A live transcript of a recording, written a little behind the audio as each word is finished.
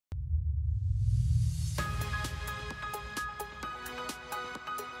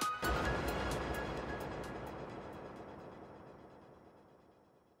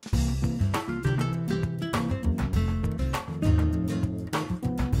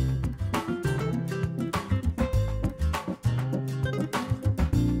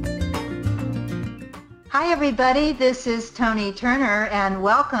Hi everybody, this is Toni Turner and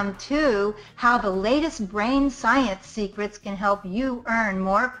welcome to How the Latest Brain Science Secrets Can Help You Earn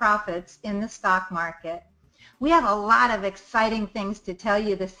More Profits in the Stock Market. We have a lot of exciting things to tell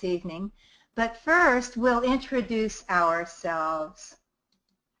you this evening, but first we'll introduce ourselves.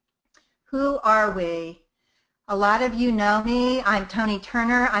 Who are we? A lot of you know me. I'm Toni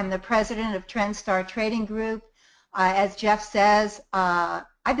Turner. I'm the president of TrendStar Trading Group. As Jeff says,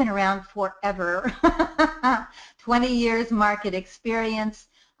 I've been around forever, 20 years market experience.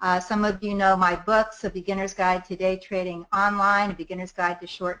 Some of you know my books, A Beginner's Guide to Day Trading Online, A Beginner's Guide to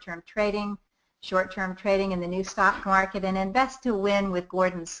Short-Term Trading in the New Stock Market, and Invest to Win with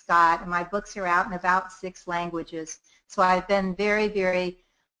Gordon Scott. And my books are out in about 6 languages. So I've been very, very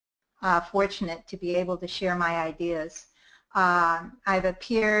fortunate to be able to share my ideas. I've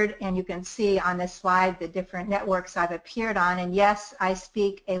appeared, and you can see on this slide the different networks I've appeared on, and yes, I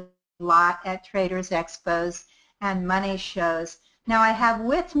speak a lot at Traders Expos and money shows. Now I have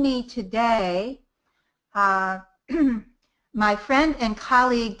with me today my friend and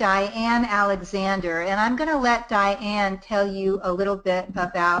colleague Diane Alexander, and I'm going to let Diane tell you a little bit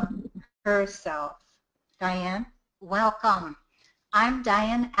about herself. Diane? Welcome. I'm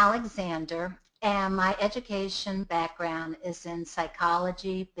Diane Alexander, and my education background is in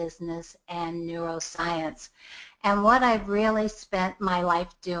psychology, business, and neuroscience. And what I've really spent my life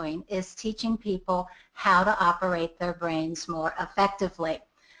doing is teaching people how to operate their brains more effectively.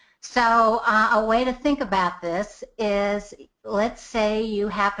 So a way to think about this is, let's say you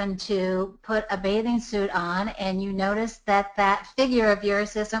happen to put a bathing suit on and you notice that that figure of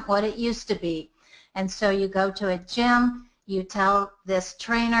yours isn't what it used to be. And so you go to a gym. You tell this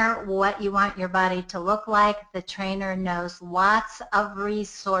trainer what you want your body to look like. The trainer knows lots of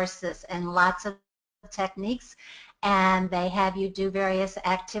resources and lots of techniques, and they have you do various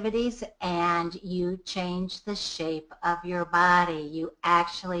activities, and you change the shape of your body. You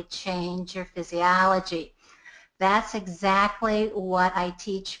actually change your physiology. That's exactly what I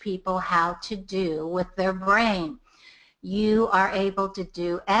teach people how to do with their brain. You are able to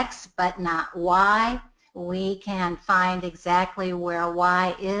do X but not Y. We can find exactly where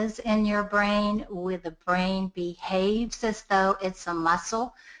Y is in your brain, where the brain behaves as though it's a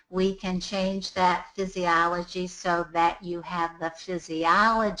muscle. We can change that physiology so that you have the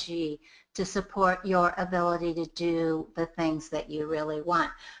physiology to support your ability to do the things that you really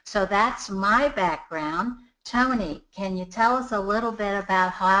want. So that's my background. Toni, can you tell us a little bit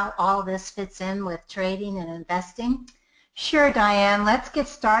about how all this fits in with trading and investing? Sure, Diane. Let's get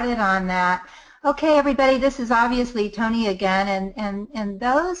started on that. Okay, everybody, this is obviously Toni again, and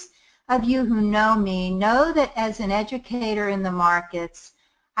those of you who know me know that as an educator in the markets,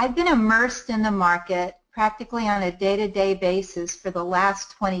 I've been immersed in the market practically on a day-to-day basis for the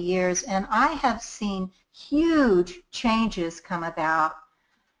last 20 years, and I have seen huge changes come about.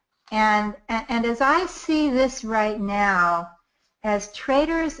 And as I see this right now, as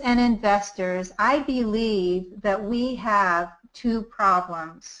traders and investors, I believe that we have 2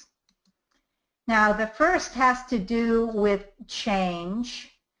 problems. Now, the first has to do with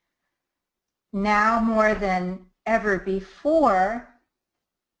change. Now more than ever before,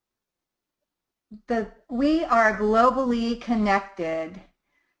 we are globally connected.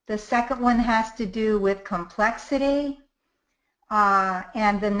 The second one has to do with complexity,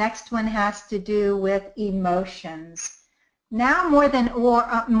 and the next one has to do with emotions. Now more than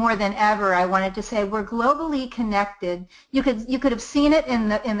ever, I wanted to say we're globally connected. You could have seen it in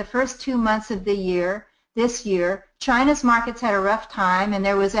the first 2 months of the year. This year, China's markets had a rough time, and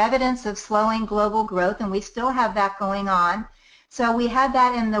there was evidence of slowing global growth, and we still have that going on. So we had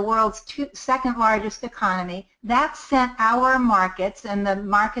that in the world's second largest economy. That sent our markets and the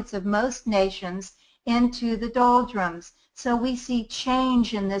markets of most nations into the doldrums. So we see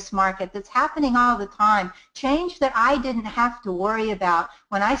change in this market that's happening all the time, change that I didn't have to worry about.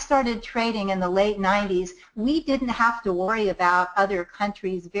 When I started trading in the late 90s, we didn't have to worry about other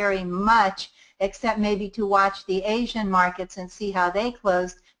countries very much, except maybe to watch the Asian markets and see how they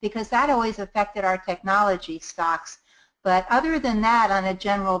closed, because that always affected our technology stocks. But other than that, on a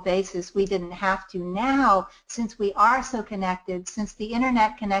general basis, we didn't have to. Now, since we are so connected, since the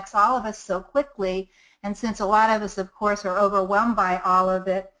internet connects all of us so quickly, and since a lot of us, of course, are overwhelmed by all of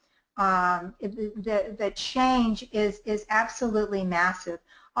it, the change is absolutely massive.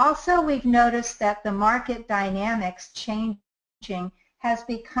 Also, we've noticed that the market dynamics changing has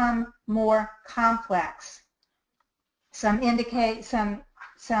become more complex. And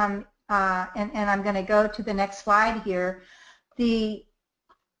I'm going to go to the next slide here.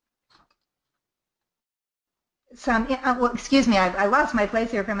 well, excuse me, I lost my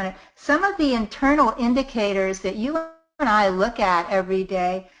place here for a minute. Some of the internal indicators that you and I look at every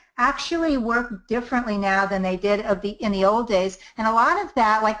day actually work differently now than they did in the old days. And a lot of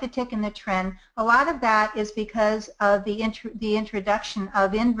that, like the tick and the trend, a lot of that is because of the introduction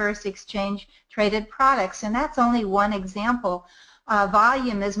of inverse exchange traded products. And that's only one example.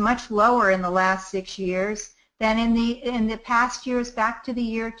 Volume is much lower in the last 6 years than in the past years back to the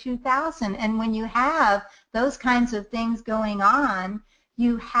year 2000. And when you have those kinds of things going on,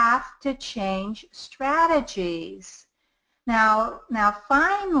 you have to change strategies. Now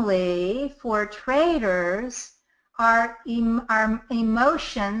finally, for traders, our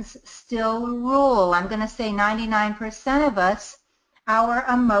emotions still rule. I'm going to say 99% of us, our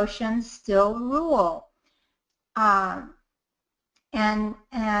emotions still rule.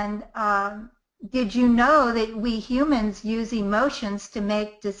 Did you know that we humans use emotions to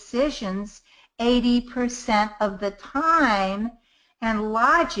make decisions 80% of the time and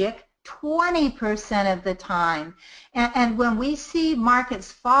logic 20% of the time? And when we see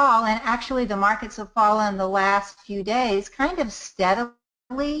markets fall, and actually the markets have fallen the last few days kind of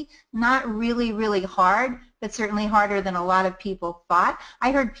steadily, not really, really hard, but certainly harder than a lot of people thought.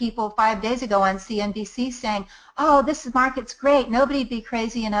 I heard people 5 days ago on CNBC saying, oh, this market's great, nobody'd be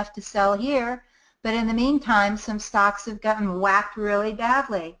crazy enough to sell here. But in the meantime, some stocks have gotten whacked really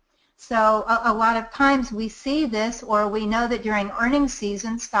badly. So a lot of times we see this, or we know that during earnings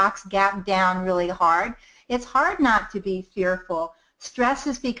season, stocks gap down really hard. It's hard not to be fearful. Stress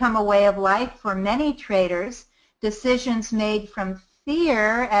has become a way of life for many traders. Decisions made from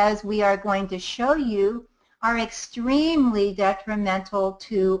fear, as we are going to show you, are extremely detrimental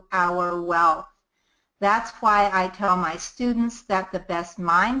to our wealth. That's why I tell my students that the best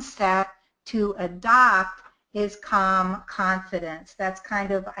mindset to adopt is calm confidence. That's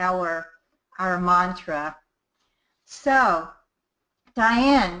kind of our mantra. So,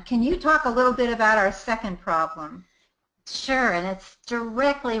 Diane, can you talk a little bit about our second problem? Sure, and it's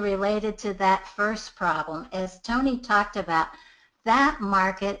directly related to that first problem. As Toni talked about, that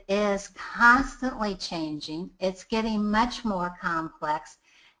market is constantly changing. It's getting much more complex.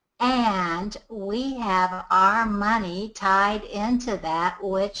 And we have our money tied into that,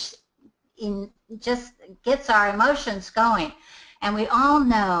 which just gets our emotions going. And we all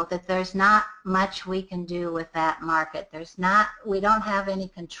know that there's not much we can do with that market. We don't have any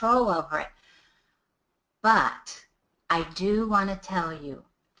control over it. But I do want to tell you,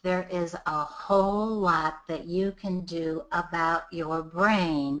 there is a whole lot that you can do about your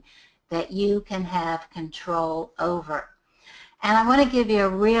brain that you can have control over. And I want to give you a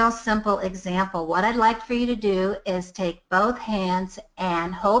real simple example. What I'd like for you to do is take both hands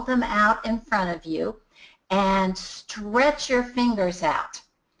and hold them out in front of you and stretch your fingers out.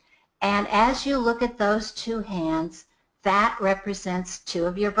 And as you look at those two hands, that represents two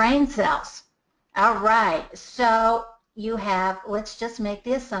of your brain cells. All right, so you have, let's just make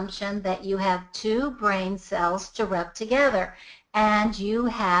the assumption that you have two brain cells to rub together, and you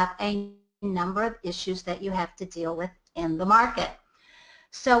have a number of issues that you have to deal with in the market.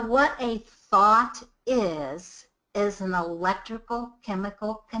 So what a thought is an electrical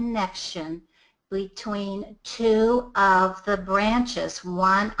chemical connection between two of the branches,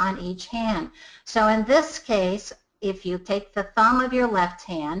 one on each hand. So in this case, if you take the thumb of your left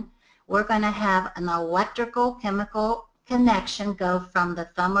hand, we're going to have an electrical chemical connection go from the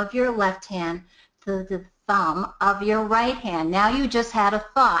thumb of your left hand to the thumb of your right hand. Now you just had a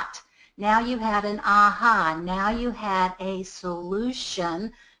thought. Now you had an aha. Now you had a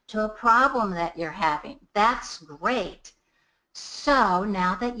solution to a problem that you're having. That's great. So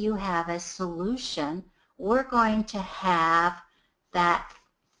now that you have a solution, we're going to have that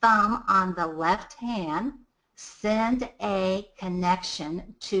thumb on the left hand send a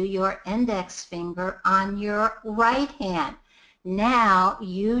connection to your index finger on your right hand. Now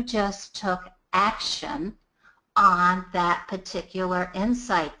you just took action on that particular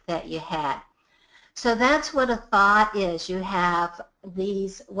insight that you had. So that's what a thought is. You have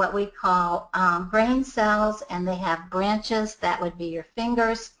these, what we call brain cells, and they have branches. That would be your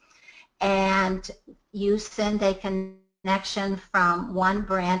fingers. And you send a connection from one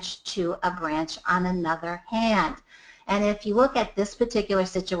branch to a branch on another hand. And if you look at this particular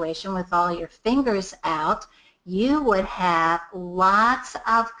situation with all your fingers out, you would have lots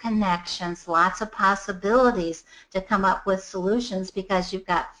of connections, lots of possibilities to come up with solutions because you've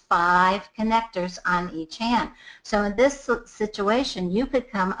got 5 connectors on each hand. So in this situation, you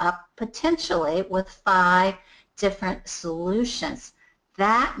could come up potentially with 5 different solutions.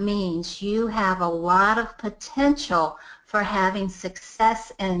 That means you have a lot of potential for having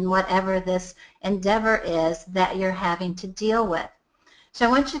success in whatever this endeavor is that you're having to deal with. So I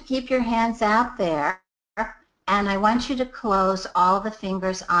want you to keep your hands out there, and I want you to close all the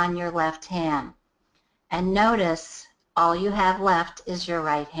fingers on your left hand. And notice all you have left is your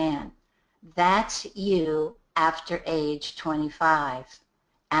right hand. That's you after age 25.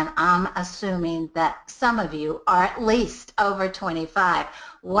 And I'm assuming that some of you are at least over 25.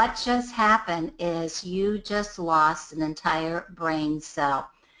 What just happened is you just lost an entire brain cell.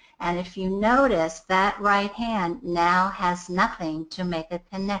 And if you notice, that right hand now has nothing to make a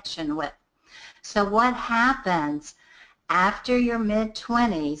connection with. So what happens after your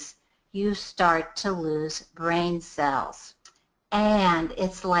mid-20s, you start to lose brain cells. And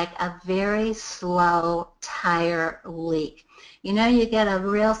it's like a very slow tire leak. You know, you get a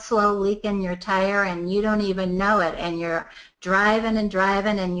real slow leak in your tire and you don't even know it, and you're driving and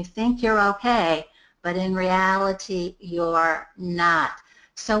driving and you think you're okay, but in reality you're not.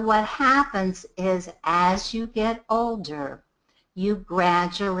 So what happens is as you get older, you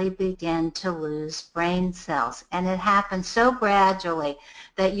gradually begin to lose brain cells. And it happens so gradually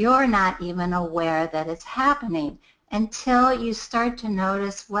that you're not even aware that it's happening until you start to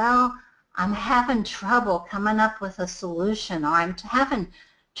notice, well, I'm having trouble coming up with a solution, or I'm having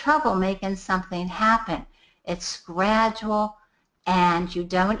trouble making something happen. It's gradual and you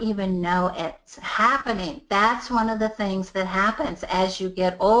don't even know it's happening. That's one of the things that happens as you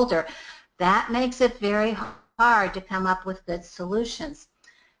get older. That makes it very hard to come up with good solutions.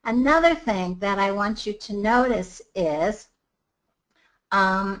 Another thing that I want you to notice is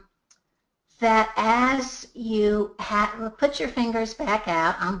that as you put your fingers back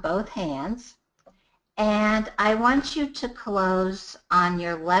out on both hands, and I want you to close on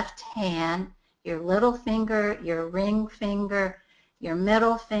your left hand, your little finger, your ring finger, your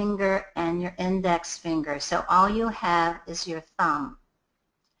middle finger, and your index finger. So all you have is your thumb.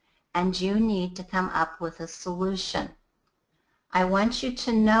 And you need to come up with a solution. I want you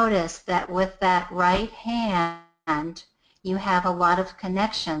to notice that with that right hand, you have a lot of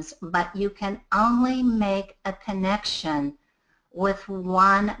connections, but you can only make a connection with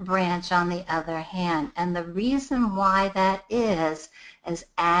one branch on the other hand. And the reason why that is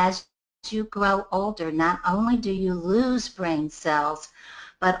as you grow older, not only do you lose brain cells,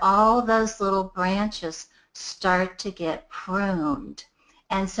 but all those little branches start to get pruned.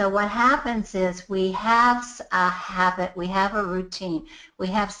 And so what happens is we have a habit, we have a routine, we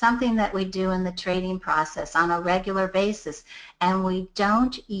have something that we do in the trading process on a regular basis, and we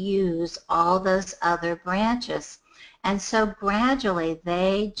don't use all those other branches. And so gradually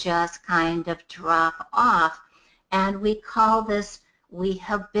they just kind of drop off, and we call this, we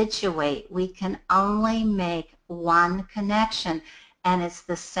habituate. We can only make one connection, and it's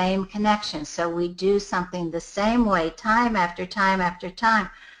the same connection. So we do something the same way time after time after time.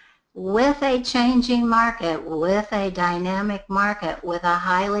 With a changing market, with a dynamic market, with a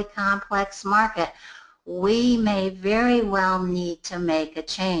highly complex market, we may very well need to make a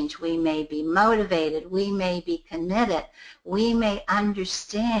change. We may be motivated, we may be committed, we may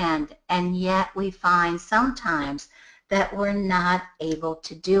understand, and yet we find sometimes that we're not able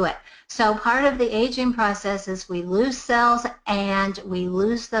to do it. So part of the aging process is we lose cells and we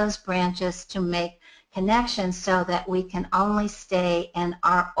lose those branches to make connections so that we can only stay in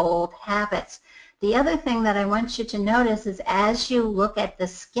our old habits. The other thing that I want you to notice is as you look at the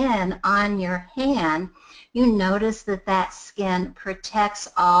skin on your hand, you notice that that skin protects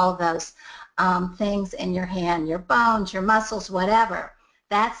all those things in your hand, your bones, your muscles, whatever.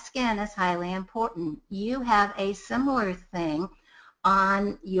 That skin is highly important. You have a similar thing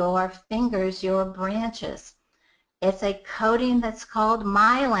on your fingers, your branches. It's a coating that's called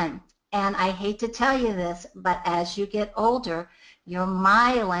myelin. And I hate to tell you this, but as you get older, your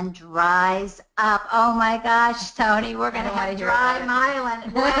myelin dries up. Oh my gosh, Toni, we're going to have dry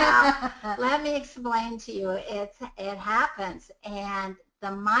myelin. Wow. Let me explain to you. It happens. And the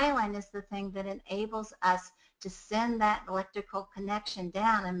myelin is the thing that enables us to send that electrical connection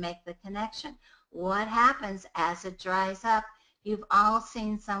down and make the connection. What happens as it dries up? You've all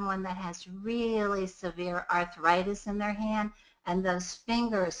seen someone that has really severe arthritis in their hand, and those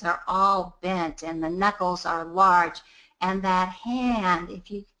fingers are all bent and the knuckles are large. And that hand, if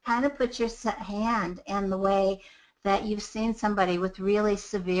you kind of put your hand in the way that you've seen somebody with really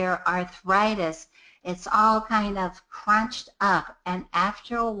severe arthritis, it's all kind of crunched up, and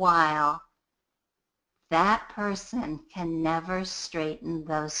after a while, that person can never straighten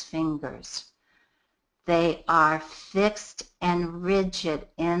those fingers. They are fixed and rigid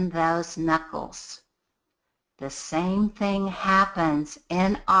in those knuckles. The same thing happens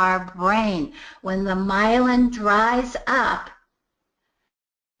in our brain. When the myelin dries up,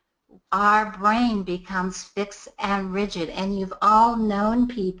 our brain becomes fixed and rigid. And you've all known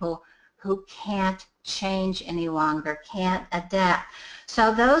people who can't change any longer, can't adapt.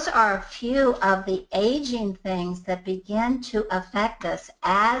 So those are a few of the aging things that begin to affect us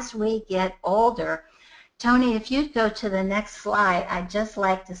as we get older. Toni, if you'd go to the next slide, I'd just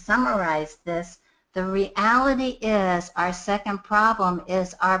like to summarize this. The reality is our second problem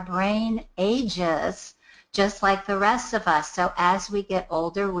is our brain ages just like the rest of us. So as we get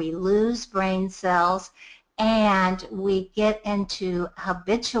older, we lose brain cells and we get into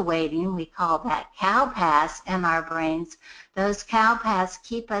habituating. We call that cow paths in our brains. Those cow paths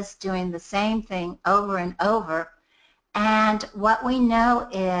keep us doing the same thing over and over. And what we know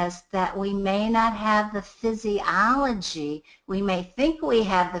is that we may not have the physiology. We may think we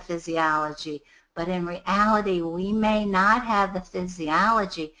have the physiology, but in reality, we may not have the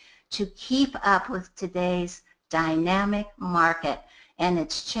physiology to keep up with today's dynamic market and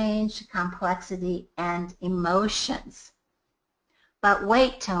its change, complexity, and emotions. But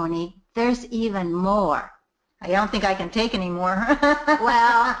wait, Toni, there's even more. I don't think I can take any more.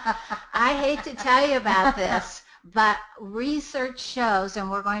 Well, I hate to tell you about this, but research shows, and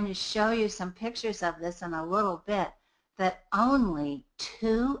we're going to show you some pictures of this in a little bit, that only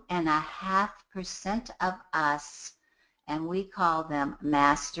 2.5% of us, and we call them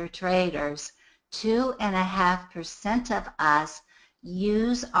master traders, 2.5% of us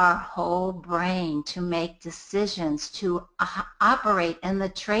use our whole brain to make decisions, to operate in the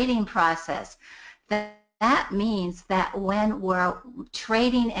trading process. That means that when we're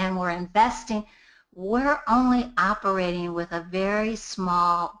trading and we're investing, we're only operating with a very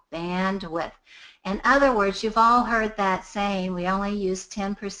small bandwidth. In other words, you've all heard that saying, we only use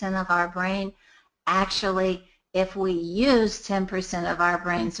 10% of our brain. Actually, if we use 10% of our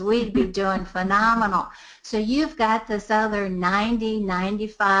brains, we'd be doing phenomenal. So you've got this other 90,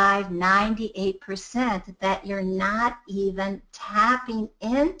 95, 98% that you're not even tapping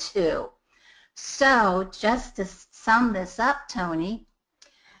into. So just to sum this up, Toni.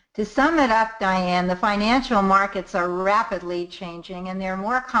 To sum it up, Diane, the financial markets are rapidly changing and they're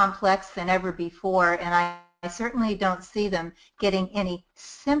more complex than ever before, and I certainly don't see them getting any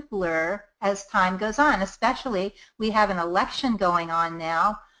simpler as time goes on. Especially, we have an election going on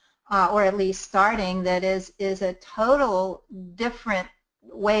now, or at least starting, that is a total different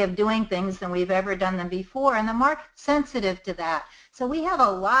way of doing things than we've ever done them before, and the market's sensitive to that. So we have a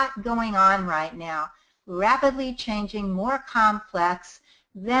lot going on right now, rapidly changing, more complex.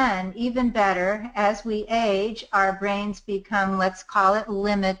 Then, even better, as we age, our brains become, let's call it,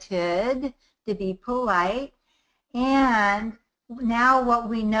 limited, to be polite. And now what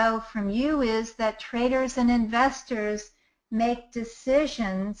we know from you is that traders and investors make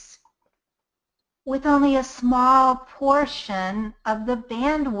decisions with only a small portion of the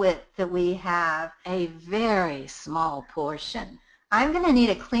bandwidth that we have. A very small portion. I'm going to need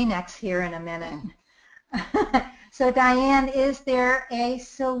a Kleenex here in a minute. So Diane, is there a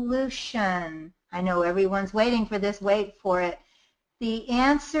solution? I know everyone's waiting for this, wait for it. The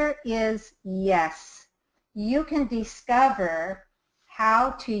answer is yes. You can discover how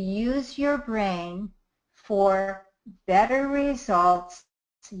to use your brain for better results.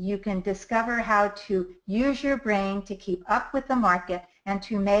 You can discover how to use your brain to keep up with the market and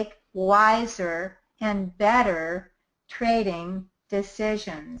to make wiser and better trading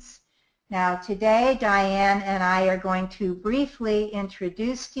decisions. Now today, Diane and I are going to briefly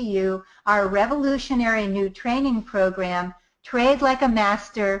introduce to you our revolutionary new training program, Trade Like a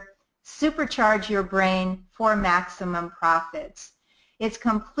Master, Supercharge Your Brain for Maximum Profits. It's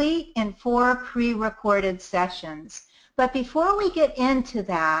complete in 4 pre-recorded sessions. But before we get into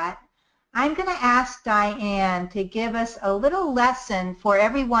that, I'm going to ask Diane to give us a little lesson for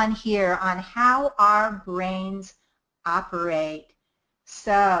everyone here on how our brains operate.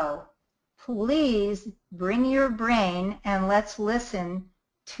 So please bring your brain and let's listen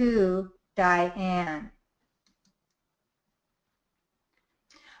to Diane.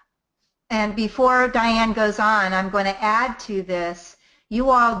 And before Diane goes on, I'm going to add to this.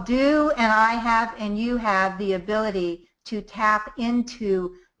 You all do, and I have, and you have the ability to tap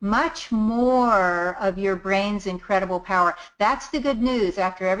into much more of your brain's incredible power. That's the good news.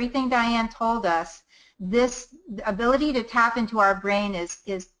 After everything Diane told us, this ability to tap into our brain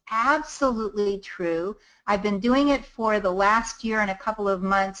is absolutely true. I've been doing it for the last year and a couple of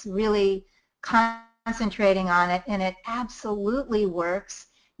months, really concentrating on it, and it absolutely works.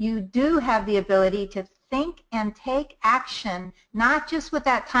 You do have the ability to think and take action, not just with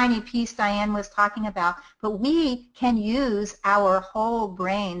that tiny piece Diane was talking about, but we can use our whole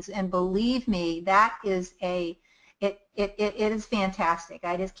brains, and believe me, that is it is fantastic.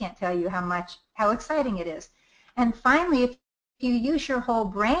 I just can't tell you how exciting it is. And finally, if you use your whole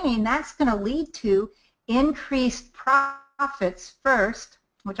brain, that's going to lead to increased profits first,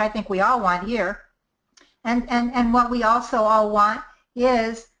 which I think we all want here. And what we also all want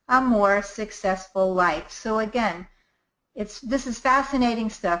is a more successful life. So again, this is fascinating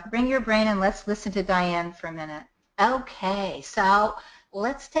stuff. Bring your brain and let's listen to Diane for a minute. Okay, so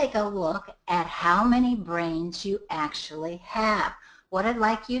let's take a look at how many brains you actually have. What I'd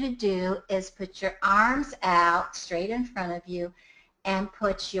like you to do is put your arms out straight in front of you and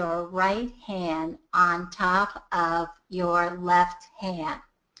put your right hand on top of your left hand.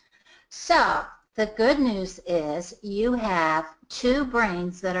 So the good news is you have two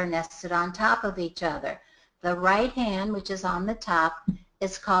brains that are nested on top of each other. The right hand, which is on the top,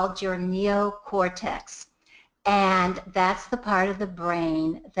 is called your neocortex. And that's the part of the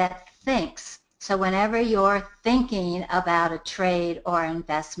brain that thinks. So whenever you're thinking about a trade or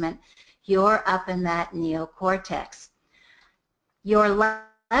investment, you're up in that neocortex. Your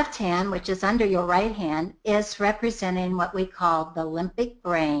left hand, which is under your right hand, is representing what we call the limbic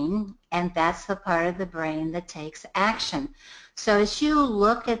brain, and that's the part of the brain that takes action. So as you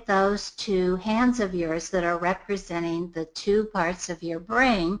look at those two hands of yours that are representing the two parts of your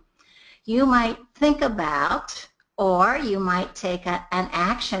brain, you might think about, or you might take an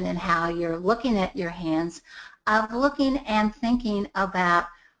action in how you're looking at your hands, of looking and thinking about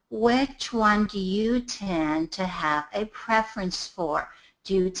which one do you tend to have a preference for.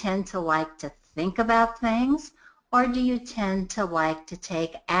 Do you tend to like to think about things, or do you tend to like to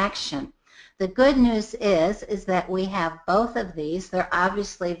take action? The good news is that we have both of these. They're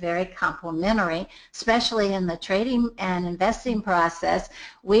obviously very complementary, especially in the trading and investing process.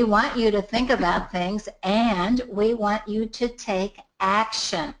 We want you to think about things, and we want you to take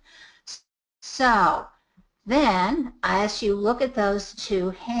action. So then, as you look at those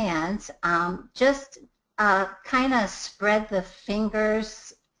two hands, just kind of spread the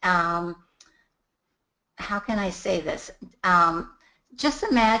fingers. How can I say this? Just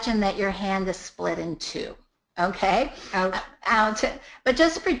imagine that your hand is split in two, okay? But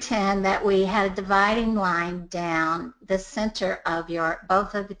just pretend that we had a dividing line down the center of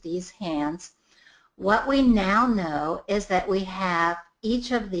both of these hands. What we now know is that we have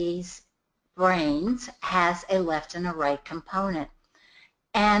each of these brains has a left and a right component.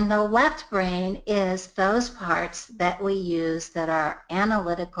 And the left brain is those parts that we use that are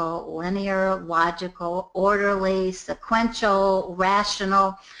analytical, linear, logical, orderly, sequential,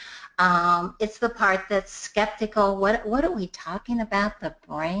 rational. It's the part that's skeptical. What are we talking about? The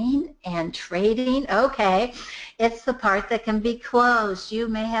brain and trading? Okay. It's the part that can be closed. You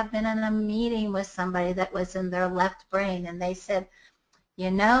may have been in a meeting with somebody that was in their left brain, and they said, you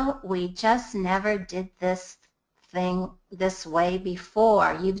know, we just never did this thing this way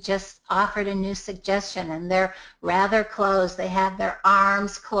before. You've just offered a new suggestion, and they're rather closed. They have their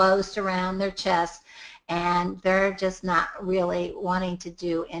arms closed around their chest, and they're just not really wanting to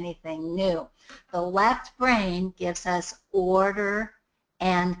do anything new. The left brain gives us order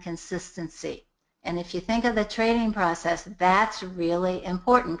and consistency. And if you think of the trading process, that's really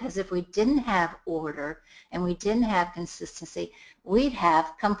important, because if we didn't have order and we didn't have consistency, we'd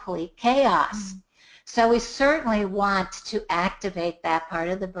have complete chaos. So we certainly want to activate that part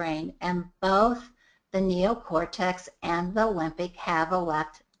of the brain, and both the neocortex and the limbic have a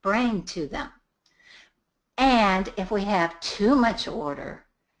left brain to them. And if we have too much order,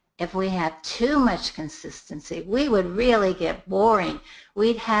 if we have too much consistency, we would really get boring.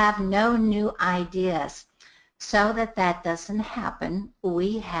 We'd have no new ideas. So that doesn't happen,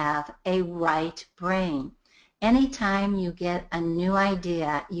 we have a right brain. Anytime you get a new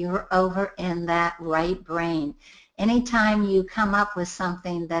idea, you're over in that right brain. Anytime you come up with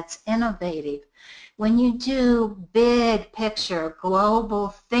something that's innovative, when you do big picture, global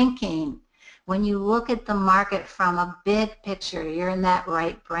thinking, when you look at the market from a big picture, you're in that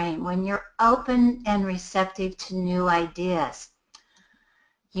right brain. When you're open and receptive to new ideas.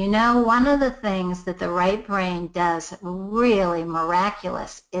 You know, one of the things that the right brain does really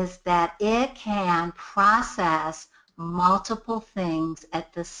miraculous is that it can process multiple things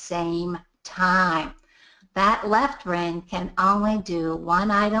at the same time. That left brain can only do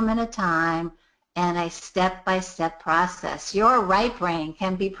one item at a time and a step-by-step process. Your right brain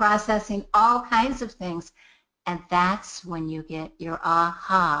can be processing all kinds of things, and that's when you get your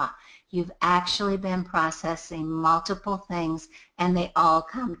aha. You've actually been processing multiple things and they all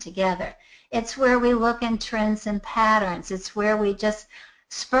come together. It's where we look in trends and patterns. It's where we just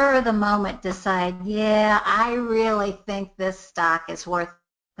spur of the moment decide, yeah, I really think this stock is worth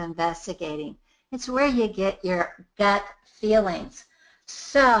investigating. It's where you get your gut feelings.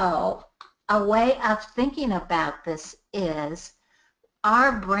 So a way of thinking about this is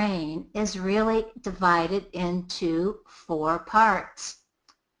our brain is really divided into 4 parts.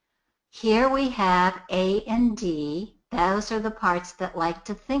 Here we have A and D. Those are the parts that like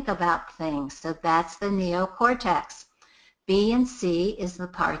to think about things. So that's the neocortex. B and C is the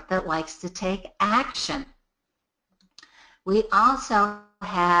part that likes to take action. We also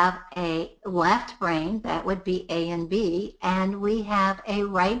have a left brain, that would be A and B, and we have a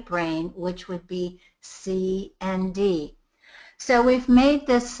right brain, which would be C and D. So we've made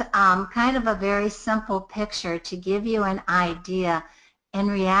this kind of a very simple picture to give you an idea. In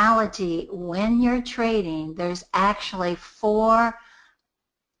reality, when you're trading, there's actually 4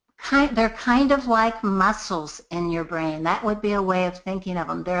 they're kind of like muscles in your brain. That would be a way of thinking of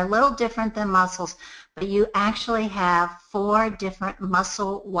them. They're a little different than muscles, but you actually have 4 different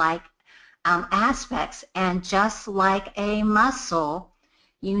muscle-like aspects. And just like a muscle,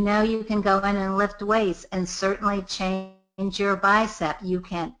 you know you can go in and lift weights and certainly change your bicep. You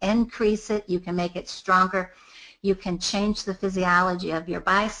can increase it. You can make it stronger. You can change the physiology of your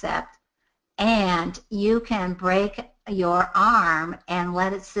bicep. And you can break your arm and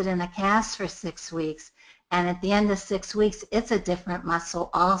let it sit in a cast for 6 weeks. And at the end of 6 weeks, it's a different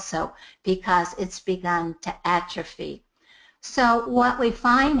muscle also because it's begun to atrophy. So what we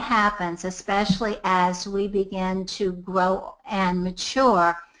find happens, especially as we begin to grow and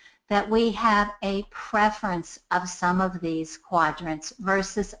mature, that we have a preference of some of these quadrants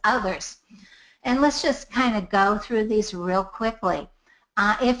versus others. And let's just kind of go through these real quickly.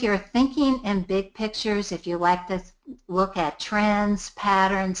 If you're thinking in big pictures, if you like to look at trends,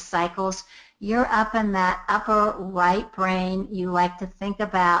 patterns, cycles, you're up in that upper right brain. You like to think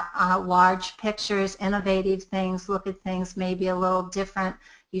about large pictures, innovative things, look at things maybe a little different.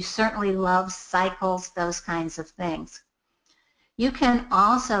 You certainly love cycles, those kinds of things. You can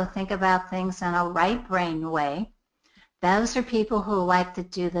also think about things in a right brain way. Those are people who like to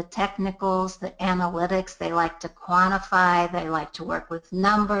do the technicals, the analytics. They like to quantify. They like to work with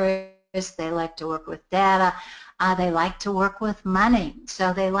numbers. They like to work with data. They like to work with money.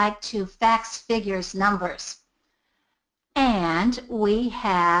 So they like to facts, figures, numbers. And we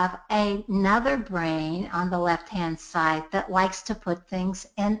have another brain on the left-hand side that likes to put things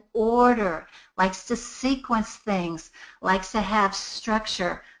in order, likes to sequence things, likes to have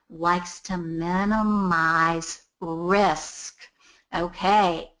structure, likes to minimize risk.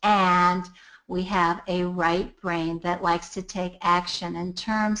 Okay, and we have a right brain that likes to take action in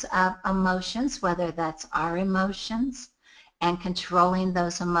terms of emotions, whether that's our emotions and controlling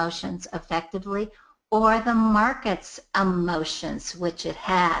those emotions effectively, or the market's emotions, which it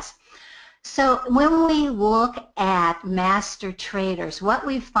has. So when we look at master traders, what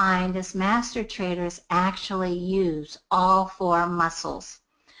we find is master traders actually use all 4 muscles.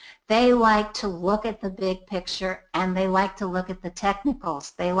 They like to look at the big picture and they like to look at the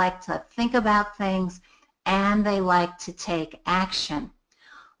technicals. They like to think about things and they like to take action.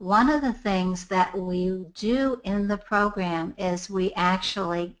 One of the things that we do in the program is we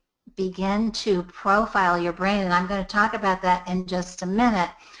actually begin to profile your brain, and I'm going to talk about that in just a minute.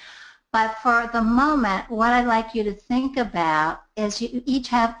 But for the moment, what I'd like you to think about is you each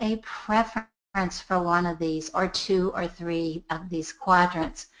have a preference for one of these or 2 or 3 of these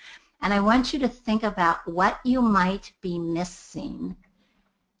quadrants. And I want you to think about what you might be missing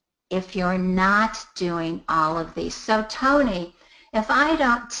if you're not doing all of these. So Toni, if I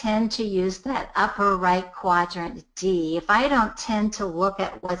don't tend to use that upper right quadrant D, if I don't tend to look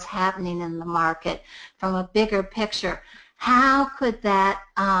at what's happening in the market from a bigger picture, how could that,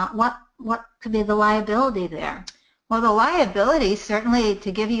 what could be the liability there? Well, the liability, certainly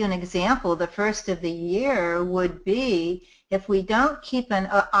to give you an example, the first of the year would be if we don't keep an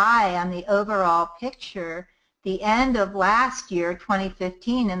eye on the overall picture. The end of last year,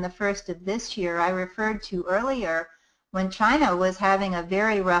 2015, and the first of this year, I referred to earlier, when China was having a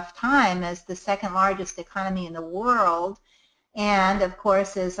very rough time as the 2nd largest economy in the world. And of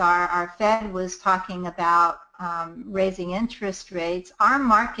course, as our Fed was talking about raising interest rates, our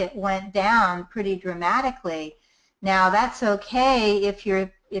market went down pretty dramatically. Now that's okay if you're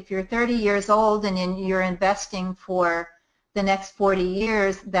 30 years old and you're investing for the next 40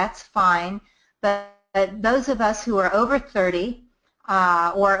 years, that's fine. But those of us who are over 30,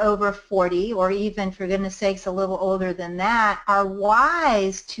 or over 40, or even, for goodness sakes, a little older than that, are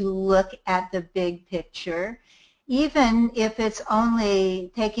wise to look at the big picture, even if it's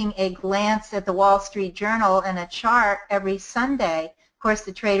only taking a glance at the Wall Street Journal and a chart every Sunday. Of course,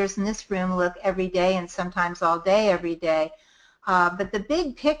 the traders in this room look every day and sometimes all day every day. But the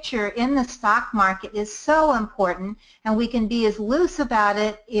big picture in the stock market is so important, and we can be as loose about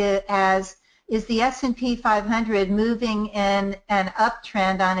it as is the S&P 500 moving in an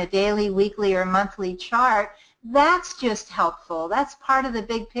uptrend on a daily, weekly, or monthly chart. That's just helpful. That's part of the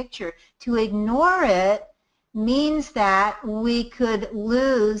big picture. To ignore it means that we could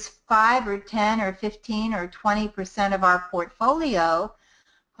lose 5 or 10 or 15 or 20% of our portfolio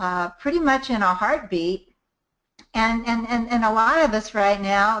pretty much in a heartbeat. And a lot of us right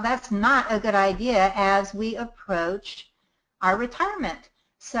now, that's not a good idea as we approach our retirement.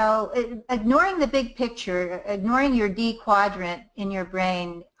 So ignoring the big picture, ignoring your D quadrant in your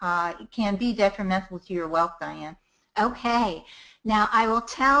brain can be detrimental to your wealth, Diane. Okay. Now, I will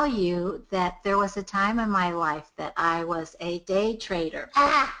tell you that there was a time in my life that I was a day trader.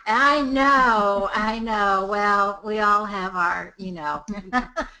 I know. Well, we all have our,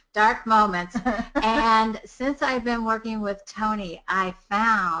 dark moments. And since I've been working with Toni, I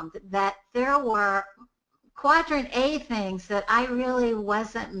found that there were quadrant A things that I really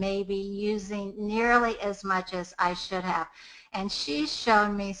wasn't maybe using nearly as much as I should have. And she's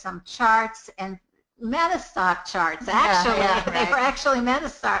shown me some charts and MetaStock charts, actually. Right. They were actually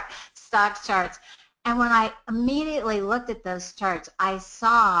MetaStock charts. And when I immediately looked at those charts, I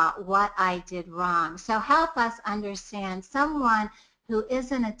saw what I did wrong. So help us understand someone who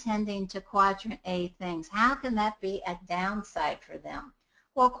isn't attending to quadrant A things. How can that be a downside for them?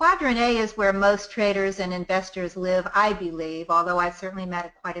 Well, quadrant A is where most traders and investors live, I believe, although I've certainly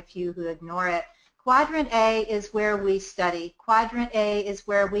met quite a few who ignore it. Quadrant A is where we study. Quadrant A is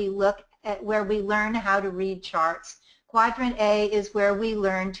where we look at, where we learn how to read charts. Quadrant A is where we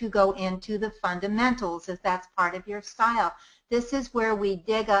learn to go into the fundamentals, if that's part of your style. This is where we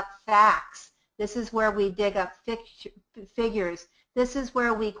dig up facts. This is where we dig up figures. This is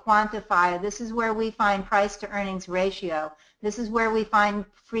where we quantify. This is where we find price to earnings ratio. This is where we find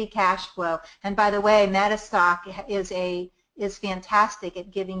free cash flow. And by the way, MetaStock is fantastic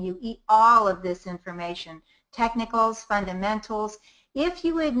at giving you all of this information. Technicals, fundamentals. If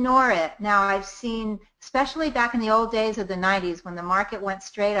you ignore it, now I've seen, especially back in the old days of the 90s when the market went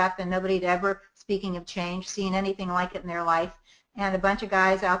straight up and nobody had ever, speaking of change, seen anything like it in their life, and a bunch of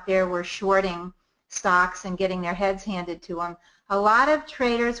guys out there were shorting stocks and getting their heads handed to them. A lot of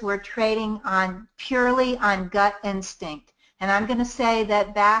traders were trading purely on gut instinct. And I'm going to say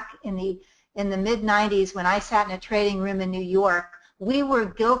that back in the mid-90s when I sat in a trading room in New York, we were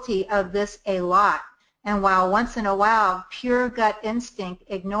guilty of this a lot. And while once in a while pure gut instinct,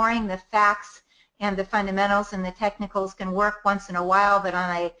 ignoring the facts and the fundamentals and the technicals can work once in a while, but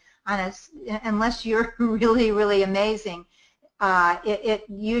unless you're really, really amazing, it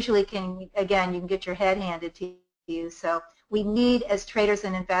usually can, again, you can get your head handed to you. So we need, as traders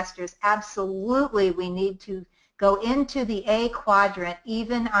and investors, absolutely we need to go into the A quadrant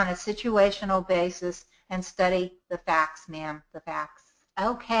even on a situational basis and study the facts, ma'am, the facts.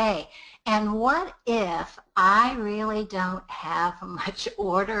 Okay, and what if I really don't have much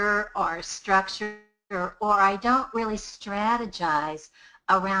order or structure, or I don't really strategize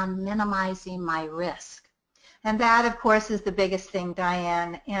around minimizing my risk? And that, of course, is the biggest thing,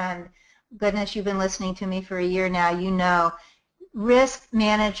 Diane. And goodness, you've been listening to me for a year now. You know, risk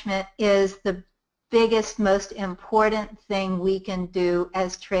management is the biggest, most important thing we can do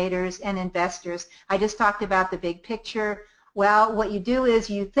as traders and investors. I just talked about the big picture. Well, what you do is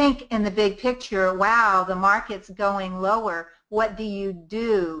you think in the big picture, wow, the market's going lower. What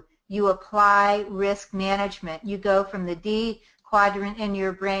do? You apply risk management. You go from the D quadrant in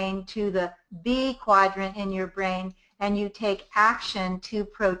your brain to the B quadrant in your brain, and you take action to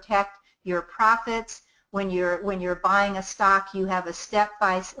protect your profits. When you're buying a stock, you have a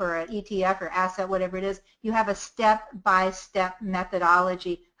step-by-step, or an ETF or asset, whatever it is, you have a step-by-step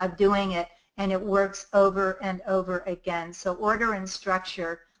methodology of doing it, and it works over and over again. So order and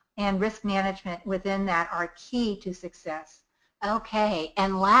structure and risk management within that are key to success. Okay,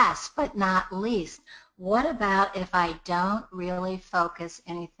 and last but not least, what about if I don't really focus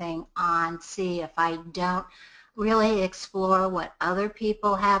anything on C, if I don't really explore what other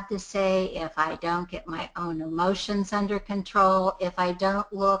people have to say, if I don't get my own emotions under control, if I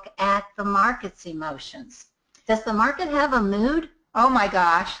don't look at the market's emotions? Does the market have a mood? Oh my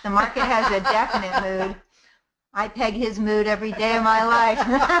gosh, the market has a definite mood. I peg his mood every day of my life.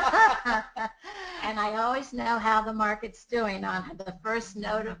 And I always know how the market's doing on the first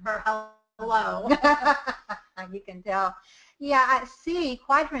note of her hello. You can tell. Yeah, C,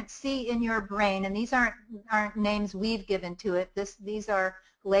 quadrant C in your brain, and these aren't names we've given to it. These are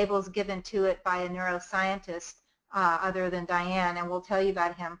labels given to it by a neuroscientist other than Diane, and we'll tell you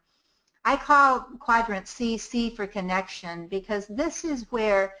about him. I call quadrant C, C for connection, because this is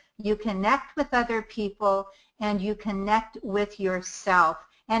where you connect with other people and you connect with yourself.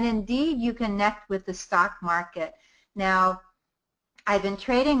 And indeed, you connect with the stock market. Now, I've been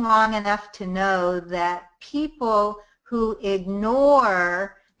trading long enough to know that people who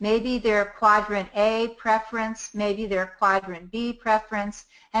ignore maybe their quadrant A preference, maybe their quadrant B preference,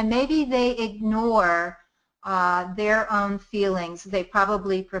 and maybe they ignore their own feelings. They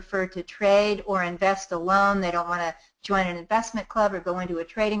probably prefer to trade or invest alone. They don't want to join an investment club or go into a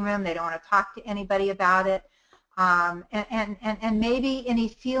trading room. They don't want to talk to anybody about it. And maybe any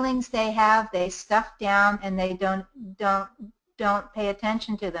feelings they have, they stuff down and they don't pay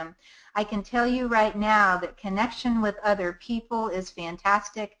attention to them. I can tell you right now that connection with other people is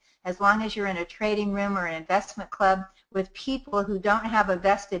fantastic, as long as you're in a trading room or an investment club with people who don't have a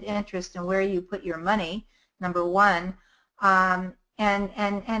vested interest in where you put your money, number one. And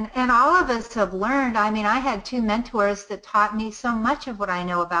all of us have learned. I mean, I had 2 mentors that taught me so much of what I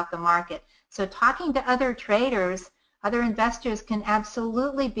know about the market. So talking to other traders, other investors can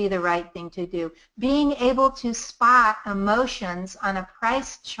absolutely be the right thing to do. Being able to spot emotions on a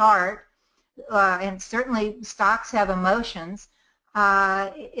price chart, and certainly stocks have emotions,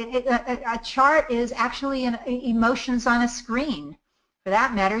 a chart is actually emotions on a screen. For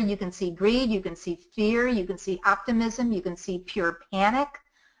that matter, you can see greed, you can see fear, you can see optimism, you can see pure panic.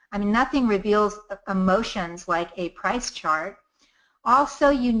 I mean, nothing reveals emotions like a price chart. Also,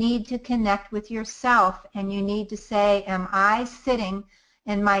 you need to connect with yourself, and you need to say, am I sitting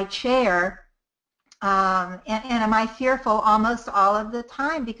in my chair and am I fearful almost all of the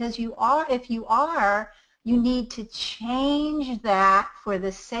time? Because you are. If you are, you need to change that for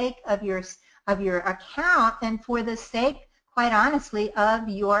the sake of your account and for the sake, quite honestly, of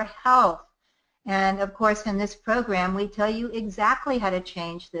your health. And of course, in this program, we tell you exactly how to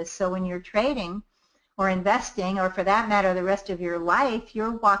change this. So when you're trading or investing, or for that matter, the rest of your life,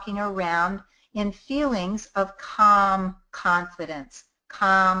 you're walking around in feelings of calm confidence.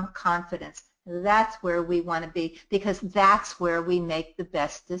 Calm confidence. That's where we want to be, because that's where we make the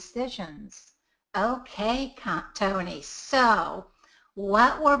best decisions. Okay, Toni. So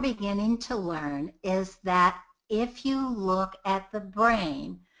what we're beginning to learn is that if you look at the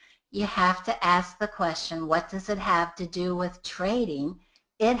brain, you have to ask the question, what does it have to do with trading?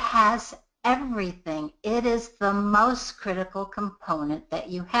 It has everything. It is the most critical component that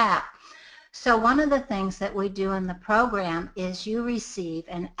you have. So one of the things that we do in the program is you receive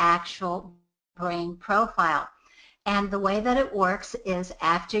an actual brain profile. And the way that it works is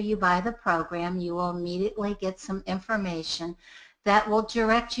after you buy the program, you will immediately get some information that will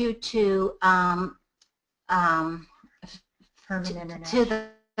direct you to the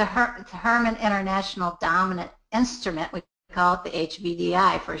Herman International Dominant Instrument. We call it the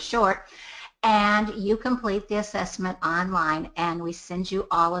HBDI for short. And you complete the assessment online, and we send you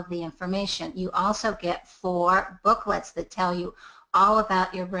all of the information. You also get 4 booklets that tell you all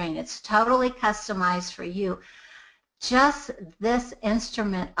about your brain. It's totally customized for you. Just this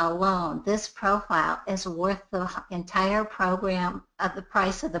instrument alone, this profile, is worth the entire program, of the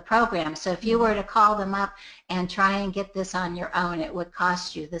price of the program. So if you were to call them up and try and get this on your own, it would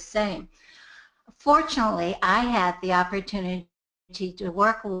cost you the same. Fortunately, I had the opportunity to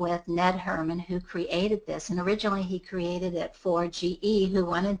work with Ned Herman, who created this, and originally he created it for GE, who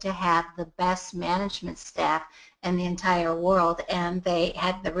wanted to have the best management staff in the entire world, and they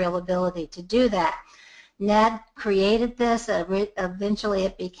had the real ability to do that. Ned created this. Eventually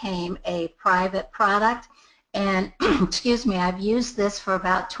it became a private product, and excuse me, I've used this for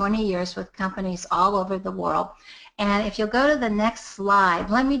about 20 years with companies all over the world. And if you'll go to the next slide,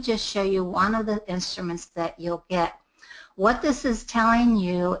 let me just show you one of the instruments that you'll get. What this is telling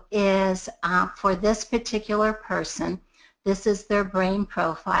you is for this particular person, this is their brain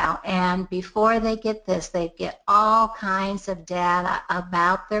profile, and before they get this, they get all kinds of data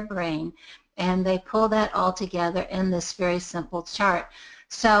about their brain, and they pull that all together in this very simple chart.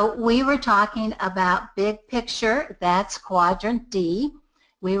 So we were talking about big picture, that's quadrant D.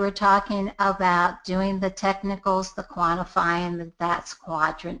 We were talking about doing the technicals, the quantifying, that's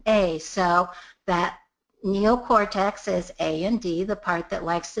quadrant A. So that neocortex is A and D, the part that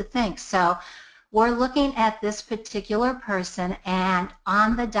likes to think. So we're looking at this particular person and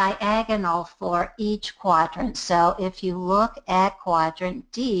on the diagonal for each quadrant. So if you look at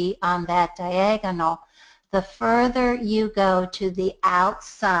quadrant D on that diagonal, the further you go to the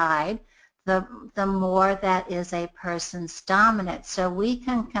outside, the more that is a person's dominant. So we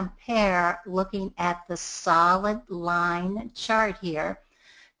can compare, looking at the solid line chart here,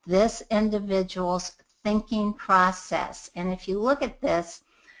 this individual's thinking process. And if you look at this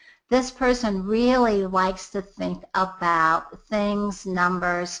person really likes to think about things,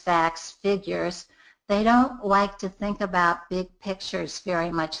 numbers, facts, figures. They don't like to think about big pictures very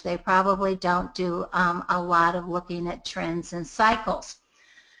much. They probably don't do a lot of looking at trends and cycles.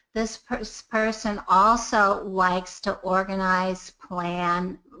 This person also likes to organize,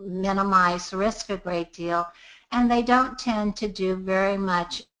 plan, minimize risk a great deal, and they don't tend to do very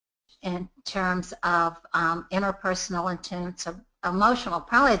much in terms of interpersonal, in terms of emotional.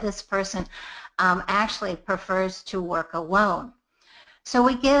 Probably this person actually prefers to work alone. So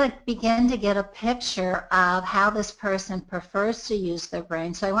we begin to get a picture of how this person prefers to use their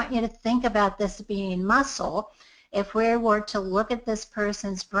brain. So I want you to think about this being muscle. If we were to look at this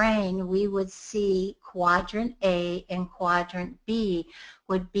person's brain, we would see quadrant A and quadrant B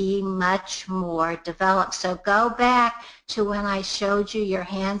would be much more developed. So go back to when I showed you your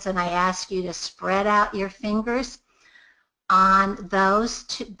hands and I asked you to spread out your fingers. On those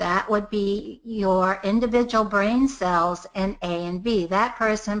two, that would be your individual brain cells in A and B. That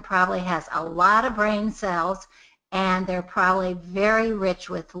person probably has a lot of brain cells and they're probably very rich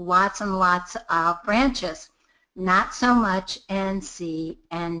with lots and lots of branches. Not so much in C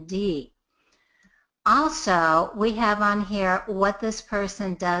and D. Also, we have on here what this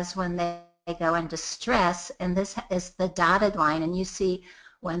person does when they go into stress, and this is the dotted line. And you see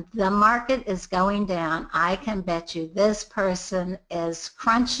when the market is going down, I can bet you this person is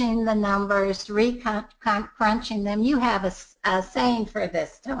crunching the numbers, crunching them. You have a saying for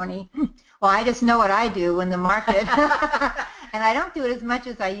this, Toni. Well, I just know what I do when the market, and I don't do it as much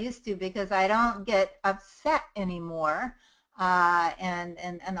as I used to because I don't get upset anymore.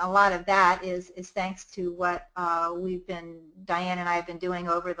 And a lot of that is thanks to what Diane and I have been doing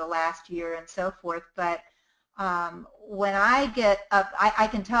over the last year and so forth. But when I get up, I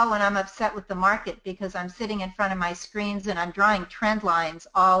can tell when I'm upset with the market because I'm sitting in front of my screens and I'm drawing trend lines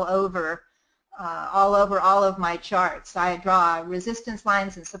all over all of my charts. I draw resistance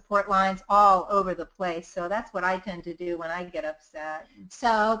lines and support lines all over the place. So that's what I tend to do when I get upset.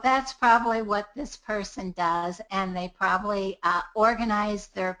 So that's probably what this person does, and they probably organize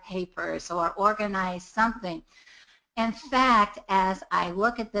their papers or organize something. In fact, as I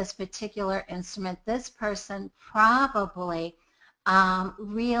look at this particular instrument, this person probably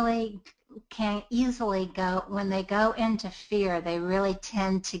really can easily go, when they go into fear, they really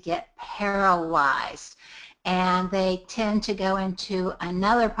tend to get paralyzed. And they tend to go into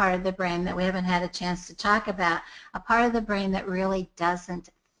another part of the brain that we haven't had a chance to talk about, a part of the brain that really doesn't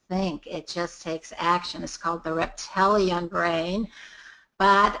think. It just takes action. It's called the reptilian brain.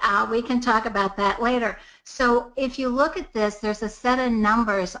 But we can talk about that later. So if you look at this, there's a set of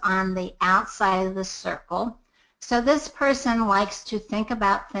numbers on the outside of the circle. So this person likes to think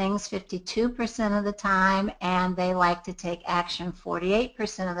about things 52% of the time, and they like to take action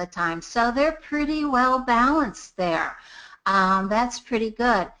 48% of the time. So they're pretty well balanced there. That's pretty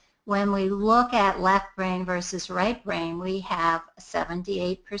good. When we look at left brain versus right brain, we have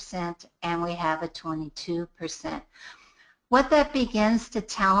 78% and we have a 22%. What that begins to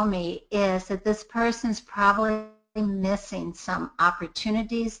tell me is that this person's probably missing some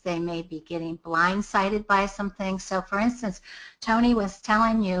opportunities. They may be getting blindsided by some things. So for instance, Toni was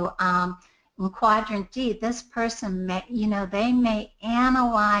telling you in quadrant D, this person may, they may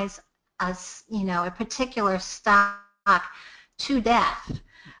analyze a particular stock to death,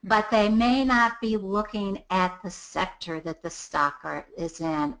 but they may not be looking at the sector that the stock is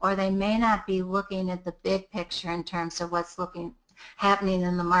in, or they may not be looking at the big picture in terms of what's happening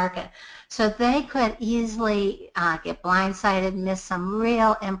in the market. So they could easily get blindsided, miss some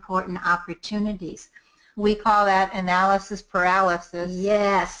real important opportunities. We call that analysis paralysis.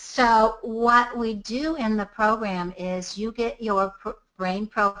 Yes. So what we do in the program is you get your brain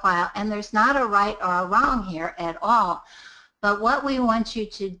profile, and there's not a right or a wrong here at all. But what we want you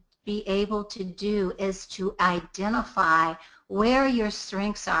to be able to do is to identify where your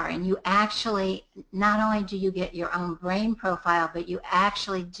strengths are, and you actually, not only do you get your own brain profile, but you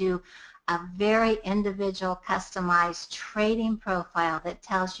actually do a very individual customized trading profile that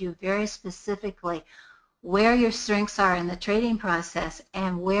tells you very specifically where your strengths are in the trading process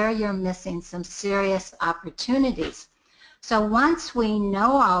and where you're missing some serious opportunities. So once we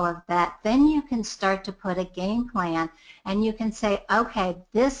know all of that, then you can start to put a game plan, and you can say, okay,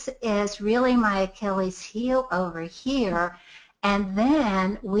 this is really my Achilles heel over here, and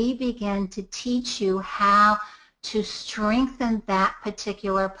then we begin to teach you how to strengthen that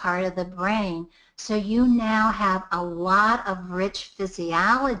particular part of the brain. So you now have a lot of rich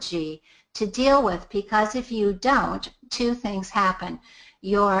physiology to deal with, because if you don't, two things happen.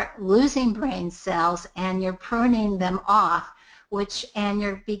 You're losing brain cells and you're pruning them off, and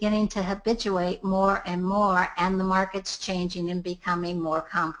you're beginning to habituate more and more, and the market's changing and becoming more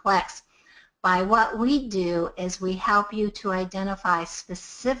complex. By what we do is we help you to identify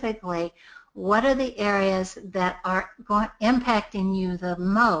specifically what are the areas that are impacting you the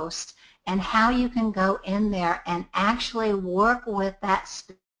most, and how you can go in there and actually work with that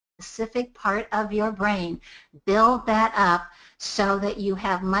specific part of your brain, build that up so that you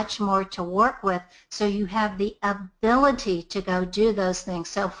have much more to work with, so you have the ability to go do those things.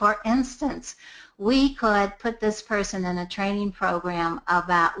 So for instance, we could put this person in a training program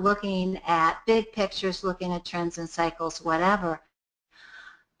about looking at big pictures, looking at trends and cycles, whatever.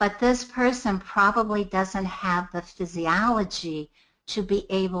 But this person probably doesn't have the physiology to be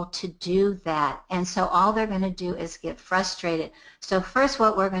able to do that. And so all they're going to do is get frustrated. So first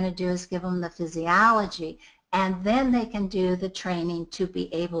what we're going to do is give them the physiology, and then they can do the training to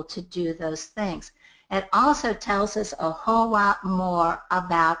be able to do those things. It also tells us a whole lot more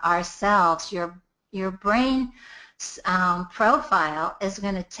about ourselves. Your brain profile is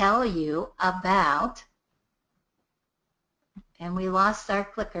going to tell you about, and we lost our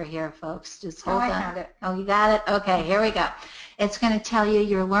clicker here, folks. Just hold on. I have it. Oh, you got it? Okay, here we go. It's going to tell you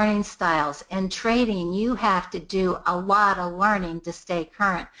your learning styles. In trading, you have to do a lot of learning to stay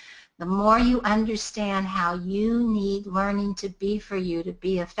current. The more you understand how you need learning to be for you to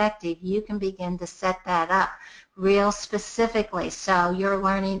be effective, you can begin to set that up real specifically, so your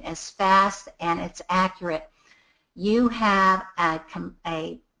learning is fast and it's accurate. You have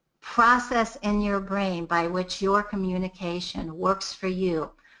a process in your brain by which your communication works for you.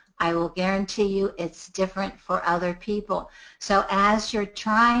 I will guarantee you it's different for other people. So as you're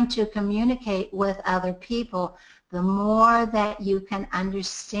trying to communicate with other people, the more that you can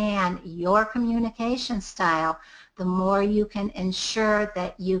understand your communication style, the more you can ensure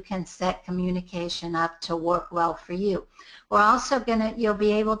that you can set communication up to work well for you. We're also you'll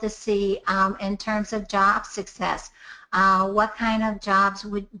be able to see in terms of job success, what kind of jobs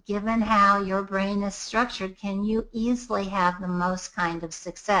given how your brain is structured, can you easily have the most kind of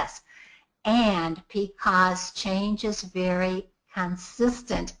success. And because change is very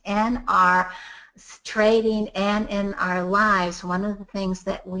consistent in our trading and in our lives, one of the things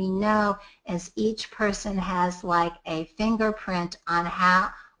that we know is each person has like a fingerprint on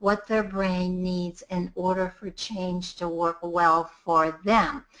what their brain needs in order for change to work well for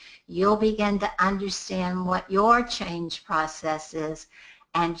them. You'll begin to understand what your change process is,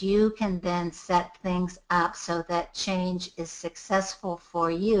 and you can then set things up so that change is successful for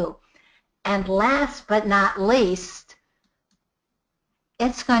you. And last but not least,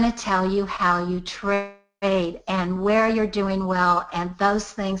 it's going to tell you how you trade and where you're doing well and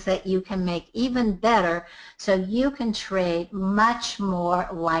those things that you can make even better, so you can trade much more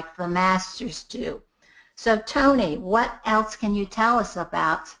like the masters do. So Toni, what else can you tell us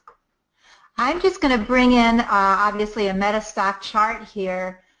about? I'm just going to bring in obviously a MetaStock chart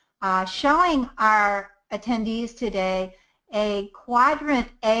here showing our attendees today a quadrant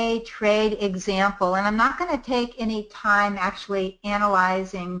A trade example, and I'm not going to take any time actually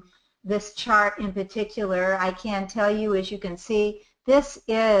analyzing this chart in particular. I can tell you, as you can see, this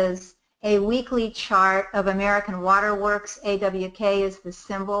is a weekly chart of American Water Works. AWK is the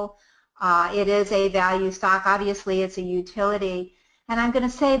symbol. It is a value stock. Obviously, it's a utility. And I'm going to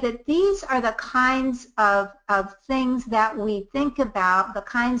say that these are the kinds of things that we think about, the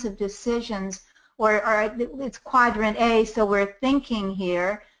kinds of decisions, or it's quadrant A, so we're thinking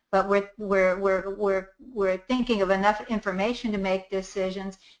here, but we're thinking of enough information to make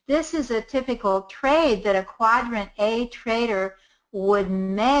decisions. This is a typical trade that a quadrant A trader would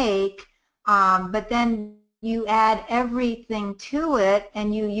make, but then you add everything to it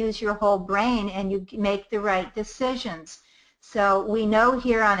and you use your whole brain and you make the right decisions. So we know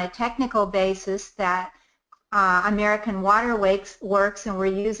here on a technical basis that American Water Works, and we're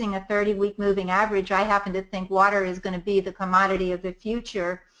using a 30-week moving average. I happen to think water is going to be the commodity of the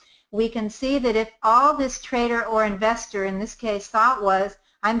future. We can see that if all this trader or investor in this case thought was,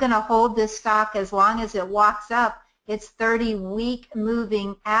 I'm going to hold this stock as long as it walks up its 30-week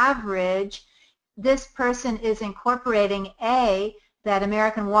moving average, this person is incorporating A, that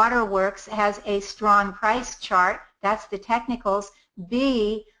American Water Works has a strong price chart, That's the technicals.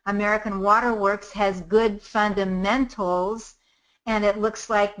 B, American Water Works has good fundamentals, and it looks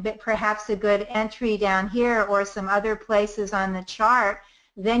like perhaps a good entry down here or some other places on the chart.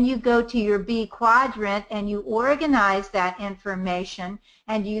 Then you go to your B quadrant and you organize that information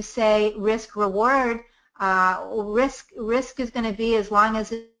and you say risk reward. Risk is going to be, as long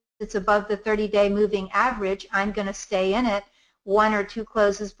as it's above the 30-day moving average, I'm going to stay in it. 1 or 2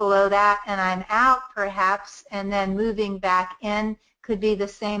 closes below that and I'm out perhaps, and then moving back in could be the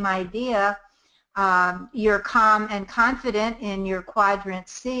same idea. You're calm and confident in your quadrant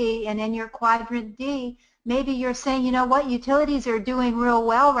C, and in your quadrant D, maybe you're saying, you know what, utilities are doing real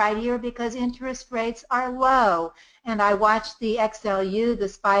well right here because interest rates are low. And I watched the XLU, the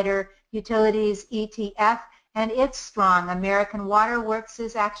Spider Utilities ETF, and it's strong. American Water Works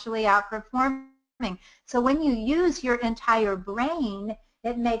is actually outperforming. So when you use your entire brain,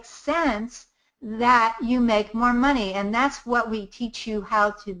 it makes sense that you make more money. And that's what we teach you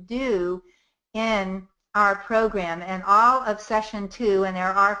how to do in our program. And all of session 2, and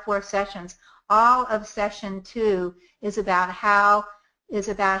there are 4 sessions, all of session 2 is about how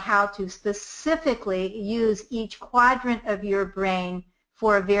to specifically use each quadrant of your brain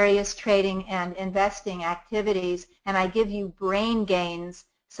for various trading and investing activities. And I give you brain gains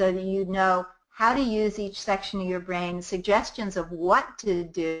so that you know how to use each section of your brain, suggestions of what to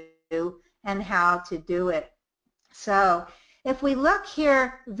do and how to do it. So if we look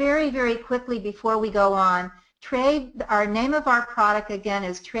here very, very quickly before we go on, trade, our name of our product again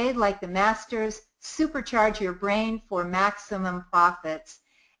is Trade Like the Masters, Supercharge Your Brain for Maximum Profits.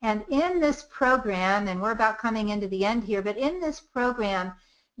 And in this program, and we're about coming into the end here, but in this program,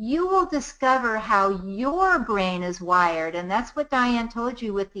 you will discover how your brain is wired, and that's what Diane told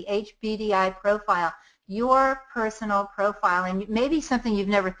you with the HBDI profile, your personal profile, and maybe something you've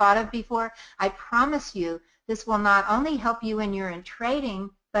never thought of before. I promise you, this will not only help you in your trading,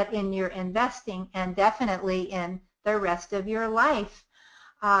 but in your investing and definitely in the rest of your life.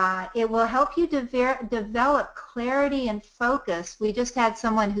 It will help you develop clarity and focus. We just had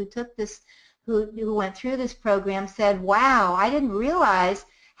someone who took this, who went through this program, said, wow, I didn't realize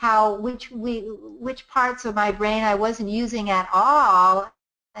how which parts of my brain I wasn't using at all,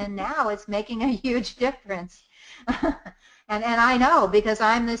 and now it's making a huge difference. And I know, because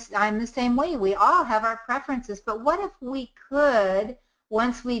I'm the same way. We all have our preferences, but what if we could,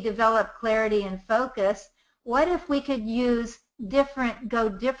 once we develop clarity and focus, what if we could use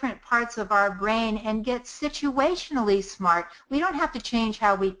different parts of our brain and get situationally smart? We don't have to change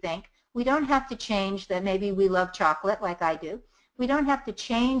how we think. We don't have to change that maybe we love chocolate like I do. We don't have to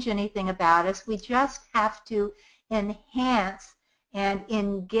change anything about us. We just have to enhance and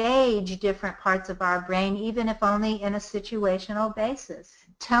engage different parts of our brain, even if only in a situational basis.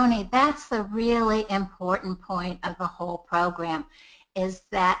 Toni, that's the really important point of the whole program, is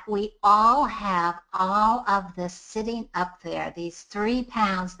that we all have all of this sitting up there, these 3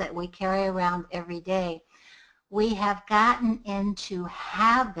 pounds that we carry around every day. We have gotten into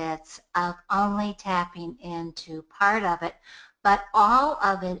habits of only tapping into part of it, but all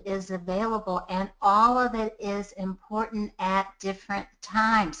of it is available and all of it is important at different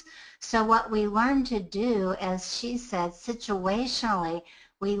times. So what we learn to do, as she said, situationally,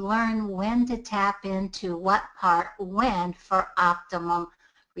 we learn when to tap into what part when for optimum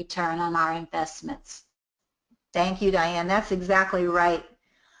return on our investments. Thank you, Diane. That's exactly right.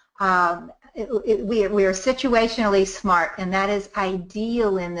 We are situationally smart, and that is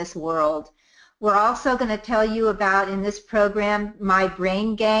ideal in this world. We're also going to tell you about, in this program, my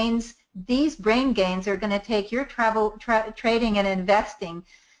brain gains. These brain gains are going to take your trading and investing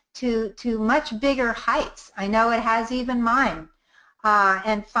to much bigger heights. I know it has even mine.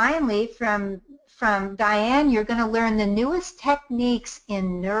 And finally, from Diane, you're going to learn the newest techniques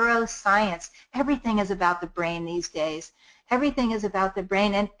in neuroscience. Everything is about the brain these days. Everything is about the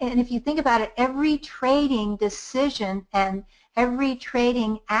brain. And if you think about it, every trading decision and every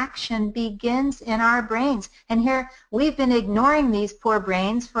trading action begins in our brains. And here, we've been ignoring these poor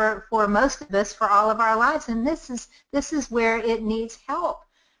brains for most of us for all of our lives. And this is where it needs help.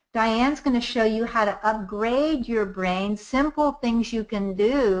 Diane's going to show you how to upgrade your brain, simple things you can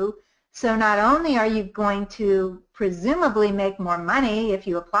do. So not only are you going to presumably make more money if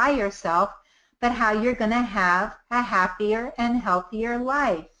you apply yourself, but how you're going to have a happier and healthier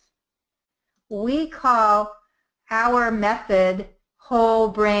life. We call our method whole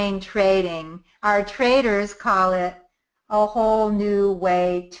brain trading. Our traders call it a whole new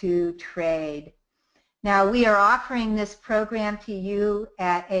way to trade. Now, we are offering this program to you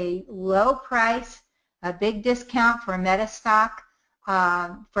at a low price, a big discount for MetaStock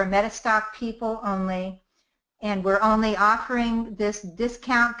people only. and we're only offering this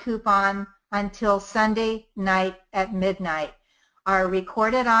discount coupon until Sunday night at midnight. Our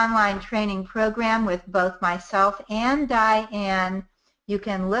recorded online training program with both myself and Diane, you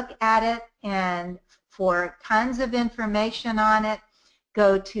can look at it, and for tons of information on it,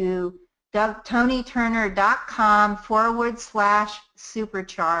 go to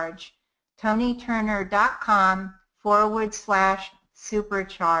toniturner.com/supercharge.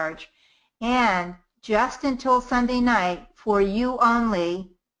 toniturner.com/supercharge. And just until Sunday night, for you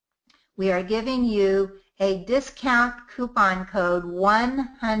only, we are giving you a discount coupon code,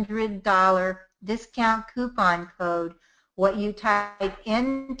 $100 discount coupon code. What you type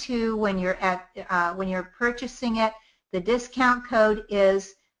into when you're purchasing it, the discount code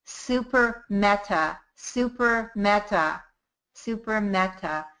is Super Meta. Super Meta. Super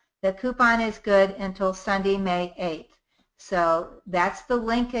Meta. The coupon is good until Sunday, May 8th. So that's the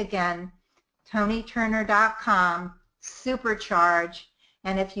link again, toniturner.com, supercharge.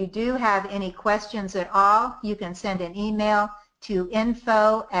 And if you do have any questions at all, you can send an email to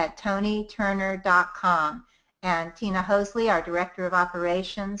info@toniturner.com. And Tina Hosley, our Director of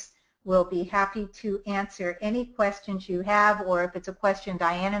Operations, will be happy to answer any questions you have, or if it's a question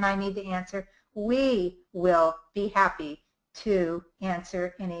Diane and I need to answer, we will be happy to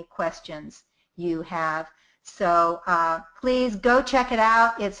answer any questions you have. So please go check it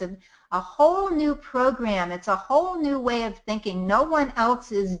out. It's a whole new program. It's a whole new way of thinking. No one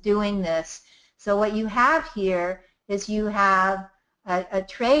else is doing this. So what you have here is you have a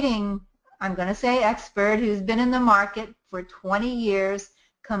trading, I'm going to say expert, who's been in the market for 20 years,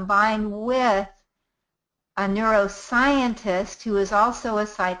 combined with a neuroscientist who is also a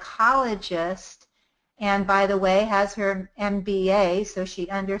psychologist, and by the way has her MBA, so she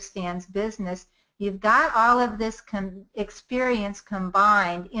understands business. You've got all of this experience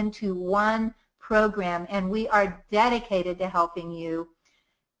combined into one program, and we are dedicated to helping you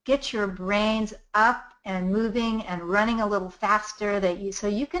get your brains up and moving and running a little faster, so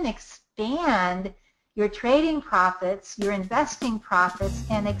you can expand your trading profits, your investing profits,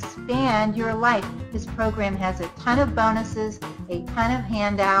 and expand your life. This program has a ton of bonuses, a ton of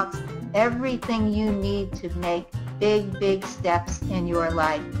handouts, everything you need to make big, big steps in your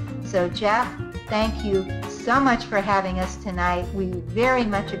life. So Jeff, thank you so much for having us tonight. We very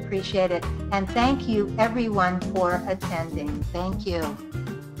much appreciate it. And thank you, everyone, for attending. Thank you. All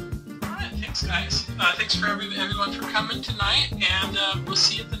right, thanks, guys. Thanks for everyone for coming tonight, and we'll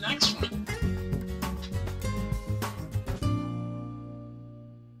see you at the next one.